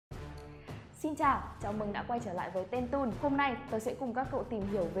Xin chào, chào mừng đã quay trở lại với tên Tool. Hôm nay tôi sẽ cùng các cậu tìm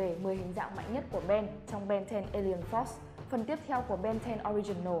hiểu về 10 hình dạng mạnh nhất của Ben trong Ben 10 Alien Force, phần tiếp theo của Ben 10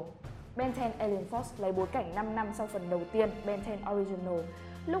 Original. Ben 10 Alien Force lấy bối cảnh 5 năm sau phần đầu tiên Ben 10 Original.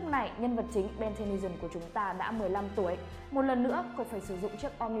 Lúc này, nhân vật chính Ben Tennyson của chúng ta đã 15 tuổi. Một lần nữa, cậu phải sử dụng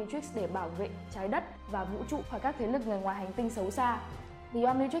chiếc Omnitrix để bảo vệ trái đất và vũ trụ khỏi các thế lực người ngoài hành tinh xấu xa. The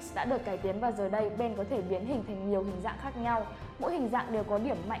Omnitrix đã được cải tiến và giờ đây Ben có thể biến hình thành nhiều hình dạng khác nhau. Mỗi hình dạng đều có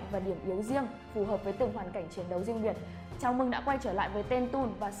điểm mạnh và điểm yếu riêng, phù hợp với từng hoàn cảnh chiến đấu riêng biệt. Chào mừng đã quay trở lại với tên Tool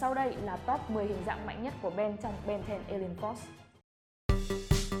và sau đây là top 10 hình dạng mạnh nhất của Ben trong Ben 10 Alien Force.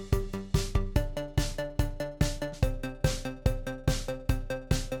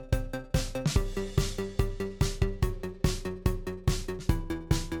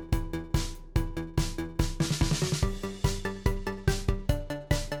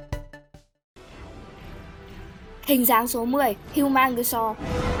 Hình dáng số 10, Humangosaur.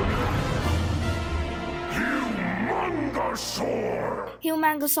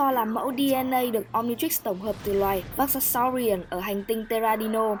 Humangosaur là mẫu DNA được Omnitrix tổng hợp từ loài Vaxasaurian ở hành tinh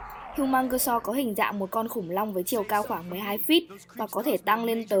Terradino. Humangosaur có hình dạng một con khủng long với chiều cao khoảng 12 feet và có thể tăng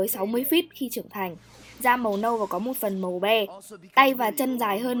lên tới 60 feet khi trưởng thành. Da màu nâu và có một phần màu be, tay và chân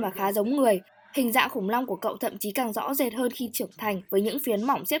dài hơn và khá giống người. Hình dạng khủng long của cậu thậm chí càng rõ rệt hơn khi trưởng thành với những phiến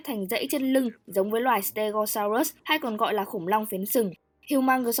mỏng xếp thành dãy chân lưng giống với loài Stegosaurus hay còn gọi là khủng long phiến sừng.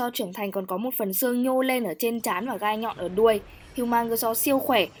 Humangosaur trưởng thành còn có một phần xương nhô lên ở trên trán và gai nhọn ở đuôi. Humangosaur siêu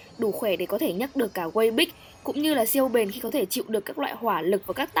khỏe, đủ khỏe để có thể nhấc được cả weight big, cũng như là siêu bền khi có thể chịu được các loại hỏa lực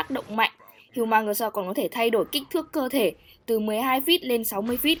và các tác động mạnh. Humangosaur còn có thể thay đổi kích thước cơ thể từ 12 feet lên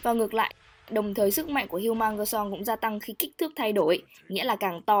 60 feet và ngược lại. Đồng thời sức mạnh của Humangosaur cũng gia tăng khi kích thước thay đổi, nghĩa là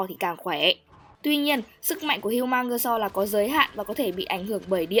càng to thì càng khỏe. Tuy nhiên, sức mạnh của Humangosaur là có giới hạn và có thể bị ảnh hưởng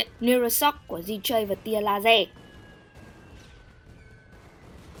bởi điện, neuroshock của G-Ray và tia laser.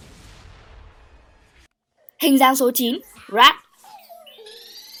 Hình dáng số 9, Rat.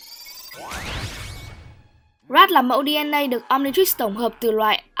 Rat là mẫu DNA được Omnitrix tổng hợp từ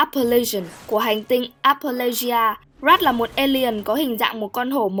loài Appalachian của hành tinh Appalachia. Rat là một alien có hình dạng một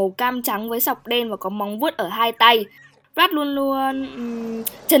con hổ màu cam trắng với sọc đen và có móng vuốt ở hai tay. Rat luôn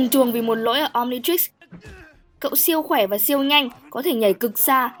trần truồng vì một lỗi ở Omnitrix. Cậu siêu khỏe và siêu nhanh, có thể nhảy cực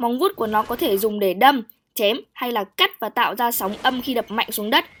xa, móng vuốt của nó có thể dùng để đâm, chém hay là cắt và tạo ra sóng âm khi đập mạnh xuống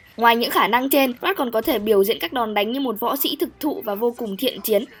đất. Ngoài những khả năng trên, Rat còn có thể biểu diễn các đòn đánh như một võ sĩ thực thụ và vô cùng thiện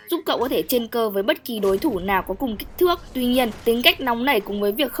chiến, giúp cậu có thể trên cơ với bất kỳ đối thủ nào có cùng kích thước. Tuy nhiên, tính cách nóng nảy cùng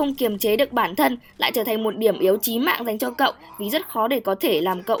với việc không kiềm chế được bản thân lại trở thành một điểm yếu chí mạng dành cho cậu vì rất khó để có thể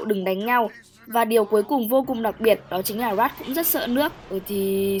làm cậu đừng đánh nhau. Và điều cuối cùng vô cùng đặc biệt đó chính là Rat cũng rất sợ nước.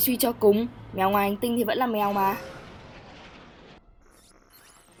 Thì suy cho cùng, mèo ngoài hành tinh thì vẫn là mèo mà.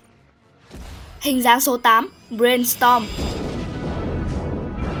 Hình dáng số 8, Brainstorm.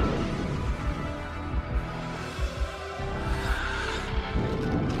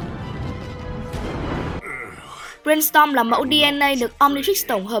 Brainstorm là mẫu DNA được Omnitrix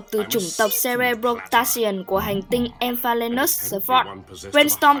tổng hợp từ chủng tộc Cerebrotasian của hành tinh Enceladus Sport.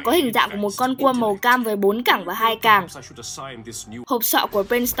 Brainstorm có hình dạng của một con cua màu cam với 4 cẳng và 2 càng. Hộp sọ của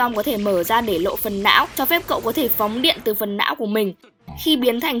Brainstorm có thể mở ra để lộ phần não, cho phép cậu có thể phóng điện từ phần não của mình. Khi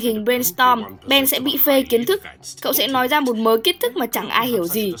biến thành hình Brainstorm, Ben sẽ bị phê kiến thức. Cậu sẽ nói ra một mớ kiến thức mà chẳng ai hiểu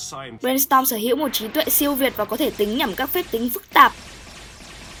gì. Brainstorm sở hữu một trí tuệ siêu việt và có thể tính nhẩm các phép tính phức tạp.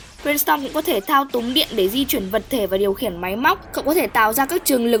 Brainstorm cũng có thể thao túng điện để di chuyển vật thể và điều khiển máy móc. Cậu có thể tạo ra các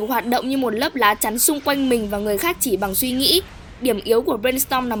trường lực hoạt động như một lớp lá chắn xung quanh mình và người khác chỉ bằng suy nghĩ. Điểm yếu của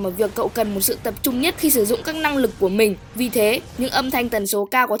Brainstorm nằm ở việc cậu cần một sự tập trung nhất khi sử dụng các năng lực của mình. Vì thế, những âm thanh tần số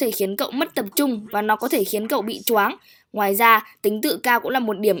cao có thể khiến cậu mất tập trung và nó có thể khiến cậu bị choáng. Ngoài ra, tính tự cao cũng là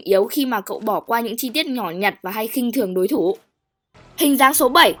một điểm yếu khi mà cậu bỏ qua những chi tiết nhỏ nhặt và hay khinh thường đối thủ. Hình dáng số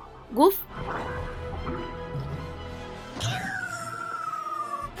 7, Goof.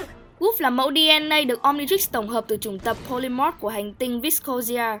 Goof là mẫu DNA được Omnitrix tổng hợp từ chủng tộc Polymorph của hành tinh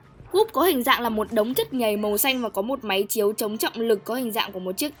Viscosia. Goof có hình dạng là một đống chất nhầy màu xanh và có một máy chiếu chống trọng lực có hình dạng của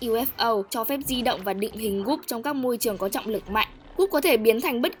một chiếc UFO, cho phép di động và định hình Goof trong các môi trường có trọng lực mạnh. Goof có thể biến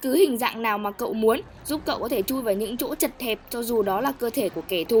thành bất cứ hình dạng nào mà cậu muốn, giúp cậu có thể chui vào những chỗ chật hẹp cho dù đó là cơ thể của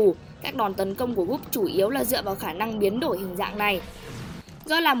kẻ thù. Các đòn tấn công của Goof chủ yếu là dựa vào khả năng biến đổi hình dạng này.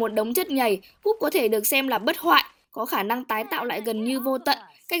 Do là một đống chất nhầy, Goof có thể được xem là bất hoại, có khả năng tái tạo lại gần như vô tận.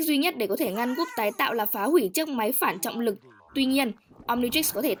 Cách duy nhất để có thể ngăn Goof tái tạo là phá hủy chiếc máy phản trọng lực. Tuy nhiên,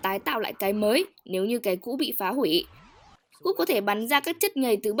 Omnitrix có thể tái tạo lại cái mới nếu như cái cũ bị phá hủy. Goof có thể bắn ra các chất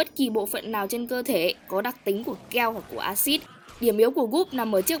nhầy từ bất kỳ bộ phận nào trên cơ thể, có đặc tính của keo hoặc của axit. Điểm yếu của Goof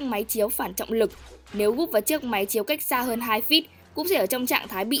nằm ở chiếc máy chiếu phản trọng lực. Nếu Goof và chiếc máy chiếu cách xa hơn 2 feet, Goof sẽ ở trong trạng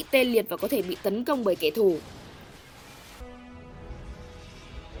thái bị tê liệt và có thể bị tấn công bởi kẻ thù.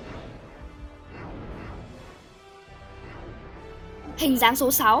 Hình dáng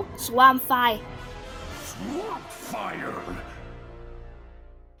số 6, Swampfire.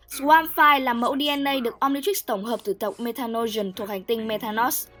 Swampfire là mẫu DNA được Omnitrix tổng hợp từ tộc Methanogen thuộc hành tinh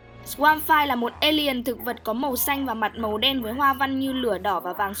Methanos. Swampfire là một alien thực vật có màu xanh và mặt màu đen với hoa văn như lửa đỏ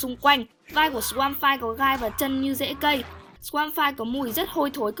và vàng xung quanh. Vai của Swampfire có gai và chân như rễ cây. Swampfire có mùi rất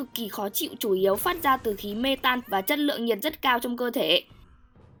hôi thối cực kỳ khó chịu, chủ yếu phát ra từ khí metan và chất lượng nhiệt rất cao trong cơ thể.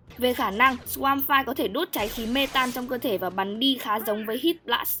 Về khả năng, Swampfire có thể đốt cháy khí metan trong cơ thể và bắn đi khá giống với Heat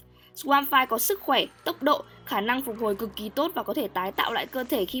Blast. Swampfire có sức khỏe, tốc độ, khả năng phục hồi cực kỳ tốt và có thể tái tạo lại cơ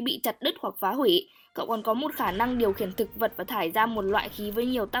thể khi bị chặt đứt hoặc phá hủy. Cậu còn có một khả năng điều khiển thực vật và thải ra một loại khí với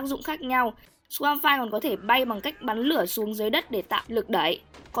nhiều tác dụng khác nhau. Swampfire còn có thể bay bằng cách bắn lửa xuống dưới đất để tạo lực đẩy.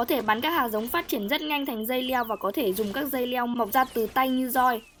 Có thể bắn các hạt giống phát triển rất nhanh thành dây leo và có thể dùng các dây leo mọc ra từ tay như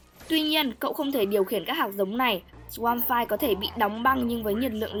roi. Tuy nhiên, cậu không thể điều khiển các hạt giống này. Swampfire có thể bị đóng băng nhưng với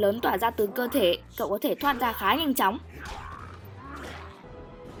nhiệt lượng lớn tỏa ra từ cơ thể, cậu có thể thoát ra khá nhanh chóng.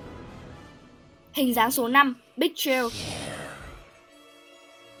 Hình dáng số 5, Big Chill.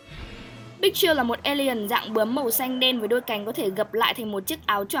 Big Chill là một alien dạng bướm màu xanh đen với đôi cánh có thể gập lại thành một chiếc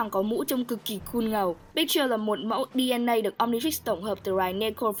áo choàng có mũ trông cực kỳ cool ngầu. Big Chill là một mẫu DNA được Omnitrix tổng hợp từ loài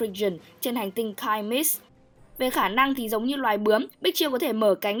Necrophrygian trên hành tinh Chimeras. Về khả năng thì giống như loài bướm, Big Chill có thể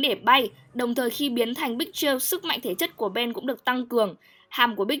mở cánh để bay, đồng thời khi biến thành Big Chill, sức mạnh thể chất của Ben cũng được tăng cường.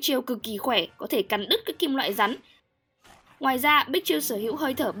 Hàm của Big Chill cực kỳ khỏe, có thể cắn đứt các kim loại rắn. Ngoài ra, Big Chill sở hữu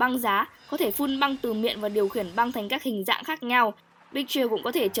hơi thở băng giá, có thể phun băng từ miệng và điều khiển băng thành các hình dạng khác nhau. Big Chill cũng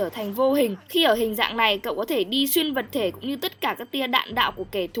có thể trở thành vô hình. Khi ở hình dạng này, cậu có thể đi xuyên vật thể cũng như tất cả các tia đạn đạo của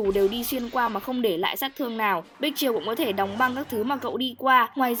kẻ thù đều đi xuyên qua mà không để lại sát thương nào. Big Chill cũng có thể đóng băng các thứ mà cậu đi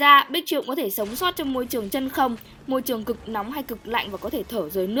qua. Ngoài ra, Big Chill cũng có thể sống sót trong môi trường chân không, môi trường cực nóng hay cực lạnh và có thể thở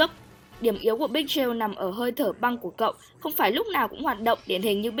dưới nước. Điểm yếu của Big Chill nằm ở hơi thở băng của cậu, không phải lúc nào cũng hoạt động, điển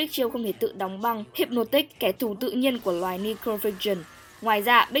hình như Big Chill không thể tự đóng băng. Hypnotic, kẻ thù tự nhiên của loài Necrophrygian. Ngoài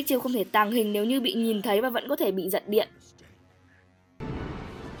ra, Big Chill không thể tàng hình nếu như bị nhìn thấy và vẫn có thể bị giật điện.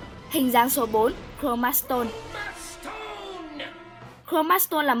 Hình dáng số 4, Chromastone.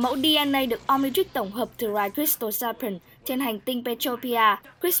 Chromastone là mẫu DNA được Omnitrix tổng hợp từ loài Crystal Serpent trên hành tinh Petropia.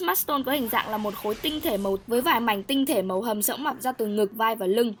 Chromastone có hình dạng là một khối tinh thể màu với vài mảnh tinh thể màu hầm rỗng mọc ra từ ngực, vai và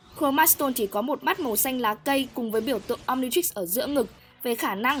lưng. Chromastone chỉ có một mắt màu xanh lá cây cùng với biểu tượng Omnitrix ở giữa ngực. Về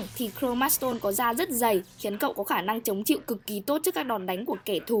khả năng thì Chromastone có da rất dày, khiến cậu có khả năng chống chịu cực kỳ tốt trước các đòn đánh của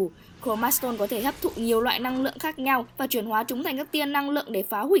kẻ thù. Chromastone có thể hấp thụ nhiều loại năng lượng khác nhau và chuyển hóa chúng thành các tia năng lượng để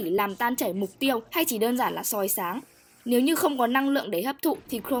phá hủy, làm tan chảy mục tiêu hay chỉ đơn giản là soi sáng. Nếu như không có năng lượng để hấp thụ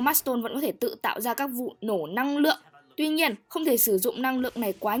thì Chromastone vẫn có thể tự tạo ra các vụ nổ năng lượng. Tuy nhiên, không thể sử dụng năng lượng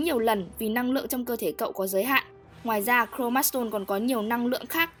này quá nhiều lần vì năng lượng trong cơ thể cậu có giới hạn. Ngoài ra, Chromastone còn có nhiều năng lượng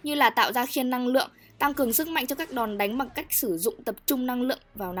khác như là tạo ra khiên năng lượng, tăng cường sức mạnh cho các đòn đánh bằng cách sử dụng tập trung năng lượng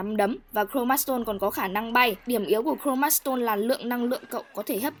vào nắm đấm, và Chromastone còn có khả năng bay. Điểm yếu của Chromastone là lượng năng lượng cậu có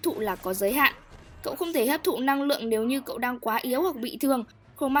thể hấp thụ là có giới hạn. Cậu không thể hấp thụ năng lượng nếu như cậu đang quá yếu hoặc bị thương.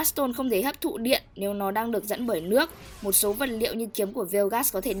 Chromastone không thể hấp thụ điện nếu nó đang được dẫn bởi nước. Một số vật liệu như kiếm của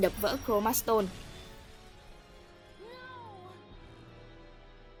Velgas có thể đập vỡ Chromastone.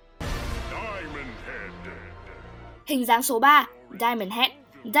 Hình dáng số 3, Diamond Head.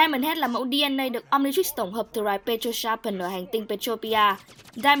 Diamond Head là mẫu DNA được Omnitrix tổng hợp từ loài Petrosharpen ở hành tinh Petropia.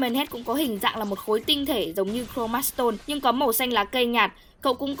 Diamond Head cũng có hình dạng là một khối tinh thể giống như Chromastone nhưng có màu xanh lá cây nhạt.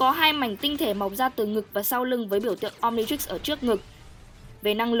 Cậu cũng có hai mảnh tinh thể mọc ra từ ngực và sau lưng với biểu tượng Omnitrix ở trước ngực.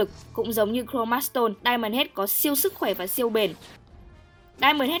 Về năng lực, cũng giống như Chromastone, Diamond Head có siêu sức khỏe và siêu bền.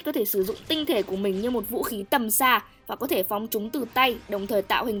 Diamond Head có thể sử dụng tinh thể của mình như một vũ khí tầm xa và có thể phóng chúng từ tay, đồng thời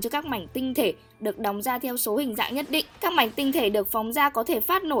tạo hình cho các mảnh tinh thể được đóng ra theo số hình dạng nhất định. Các mảnh tinh thể được phóng ra có thể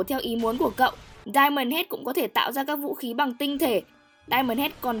phát nổ theo ý muốn của cậu. Diamond Head cũng có thể tạo ra các vũ khí bằng tinh thể. Diamond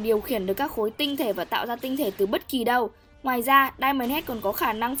Head còn điều khiển được các khối tinh thể và tạo ra tinh thể từ bất kỳ đâu. Ngoài ra, Diamond Head còn có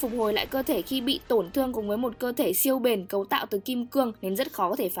khả năng phục hồi lại cơ thể khi bị tổn thương cùng với một cơ thể siêu bền cấu tạo từ kim cương nên rất khó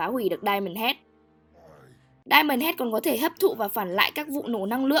có thể phá hủy được Diamond Head. Diamond Head còn có thể hấp thụ và phản lại các vụ nổ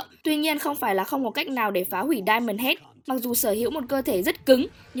năng lượng. Tuy nhiên không phải là không có cách nào để phá hủy Diamond Head. Mặc dù sở hữu một cơ thể rất cứng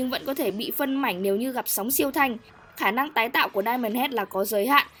nhưng vẫn có thể bị phân mảnh nếu như gặp sóng siêu thanh. Khả năng tái tạo của Diamond Head là có giới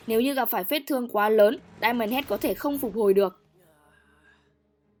hạn. Nếu như gặp phải vết thương quá lớn, Diamond Head có thể không phục hồi được.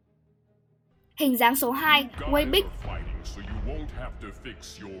 Hình dáng số 2, Weybig.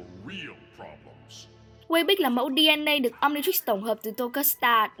 Weybig là mẫu DNA được Omnitrix tổng hợp từ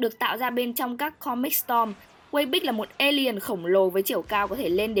Tokesta, được tạo ra bên trong các Comic Storm. Weybig là một alien khổng lồ với chiều cao có thể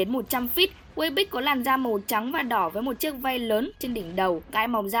lên đến 100 feet. Weybig có làn da màu trắng và đỏ với một chiếc vai lớn trên đỉnh đầu, gai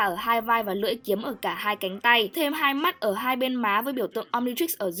mọc ra ở hai vai và lưỡi kiếm ở cả hai cánh tay, thêm hai mắt ở hai bên má với biểu tượng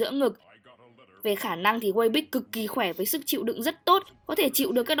Omnitrix ở giữa ngực. Về khả năng thì Weybig cực kỳ khỏe với sức chịu đựng rất tốt, có thể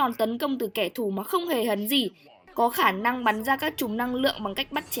chịu được các đòn tấn công từ kẻ thù mà không hề hấn gì. có khả năng bắn ra các chùm năng lượng bằng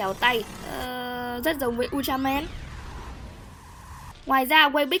cách bắt chéo tay, rất giống với Ultraman. Ngoài ra,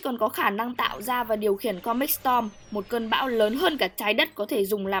 Weybix còn có khả năng tạo ra và điều khiển Comic Storm, một cơn bão lớn hơn cả trái đất có thể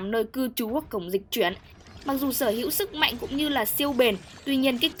dùng làm nơi cư trú hoặc cổng dịch chuyển. Mặc dù sở hữu sức mạnh cũng như là siêu bền, tuy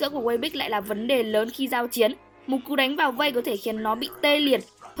nhiên kích cỡ của Weybix lại là vấn đề lớn khi giao chiến. Một cú đánh vào vây có thể khiến nó bị tê liệt,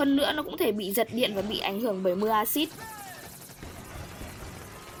 hơn nữa nó cũng thể bị giật điện và bị ảnh hưởng bởi mưa axit.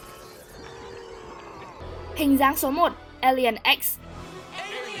 Hình dáng số 1, Alien X.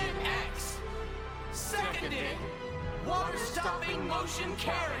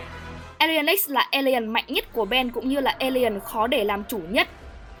 Alien X là alien mạnh nhất của Ben cũng như là alien khó để làm chủ nhất.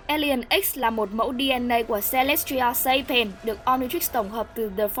 Alien X là một mẫu DNA của Celestial Sapien được Omnitrix tổng hợp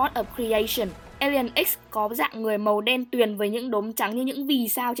từ The Force of Creation. Alien X có dạng người màu đen tuyền với những đốm trắng như những vì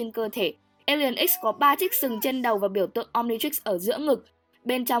sao trên cơ thể. Alien X có 3 chiếc sừng trên đầu và biểu tượng Omnitrix ở giữa ngực.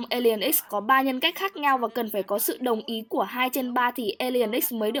 Bên trong Alien X có 3 nhân cách khác nhau và cần phải có sự đồng ý của 2 trên 3 thì Alien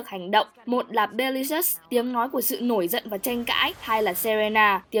X mới được hành động. Một là Bellicus, tiếng nói của sự nổi giận và tranh cãi. Hai là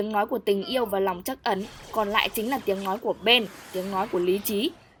Serena, tiếng nói của tình yêu và lòng trắc ẩn. Còn lại chính là tiếng nói của Ben, tiếng nói của lý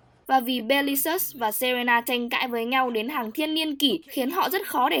trí. Và vì Bellicus và Serena tranh cãi với nhau đến hàng thiên niên kỷ, khiến họ rất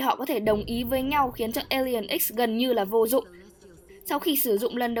khó để họ có thể đồng ý với nhau, khiến cho Alien X gần như là vô dụng. Sau khi sử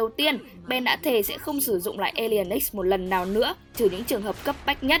dụng lần đầu tiên, Ben đã thề sẽ không sử dụng lại Alien X một lần nào nữa, trừ những trường hợp cấp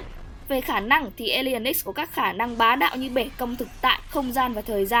bách nhất. Về khả năng thì Alien X có các khả năng bá đạo như bể công thực tại, không gian và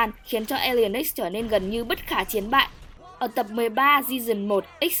thời gian, khiến cho Alien X trở nên gần như bất khả chiến bại. Ở tập 13 Season 1,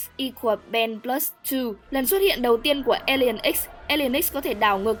 X equal Ben plus 2, lần xuất hiện đầu tiên của Alien X có thể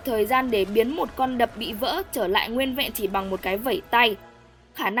đảo ngược thời gian để biến một con đập bị vỡ trở lại nguyên vẹn chỉ bằng một cái vẩy tay.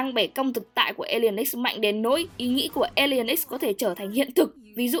 Khả năng bẻ cong thực tại của Alien X mạnh đến nỗi ý nghĩ của Alien X có thể trở thành hiện thực.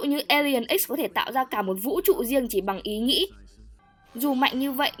 Ví dụ như Alien X có thể tạo ra cả một vũ trụ riêng chỉ bằng ý nghĩ. Dù mạnh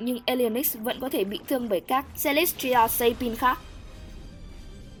như vậy nhưng Alien X vẫn có thể bị thương bởi các Celestial Sapien khác.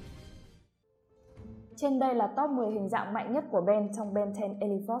 Trên đây là top 10 hình dạng mạnh nhất của Ben trong Ben 10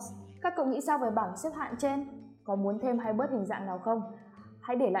 Alien Force. Các cậu nghĩ sao về bảng xếp hạng trên? Có muốn thêm hay bớt hình dạng nào không?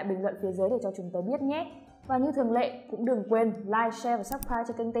 Hãy để lại bình luận phía dưới để cho chúng tớ biết nhé! Và như thường lệ, cũng đừng quên like, share và subscribe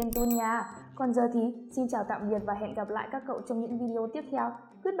cho kênh Tên Tun nha! Còn giờ thì xin chào tạm biệt và hẹn gặp lại các cậu trong những video tiếp theo.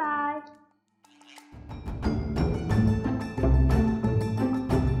 Goodbye!